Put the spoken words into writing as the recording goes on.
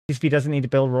CCP doesn't need to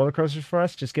build roller coasters for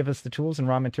us. Just give us the tools and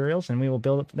raw materials, and we will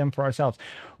build them for ourselves.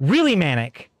 Really,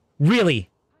 Manac? Really?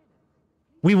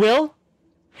 We will?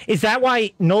 Is that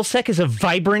why nullsec is a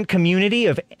vibrant community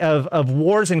of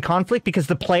wars and conflict? Because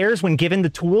the players, when given the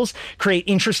tools, create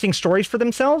interesting stories for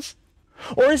themselves?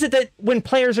 Or is it that when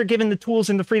players are given the tools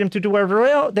and the freedom to do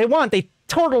whatever they want, they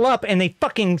turtle up and they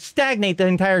fucking stagnate the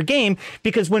entire game?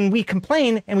 Because when we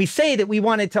complain and we say that we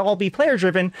want it to all be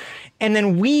player-driven, and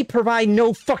then we provide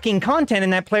no fucking content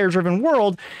in that player-driven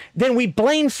world, then we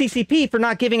blame CCP for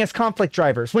not giving us conflict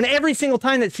drivers. When every single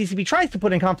time that CCP tries to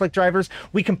put in conflict drivers,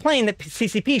 we complain that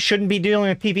CCP shouldn't be dealing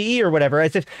with PvE or whatever,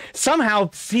 as if somehow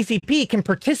CCP can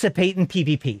participate in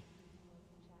PvP.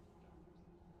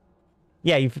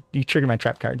 Yeah, you triggered my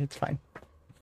trap card. It's fine.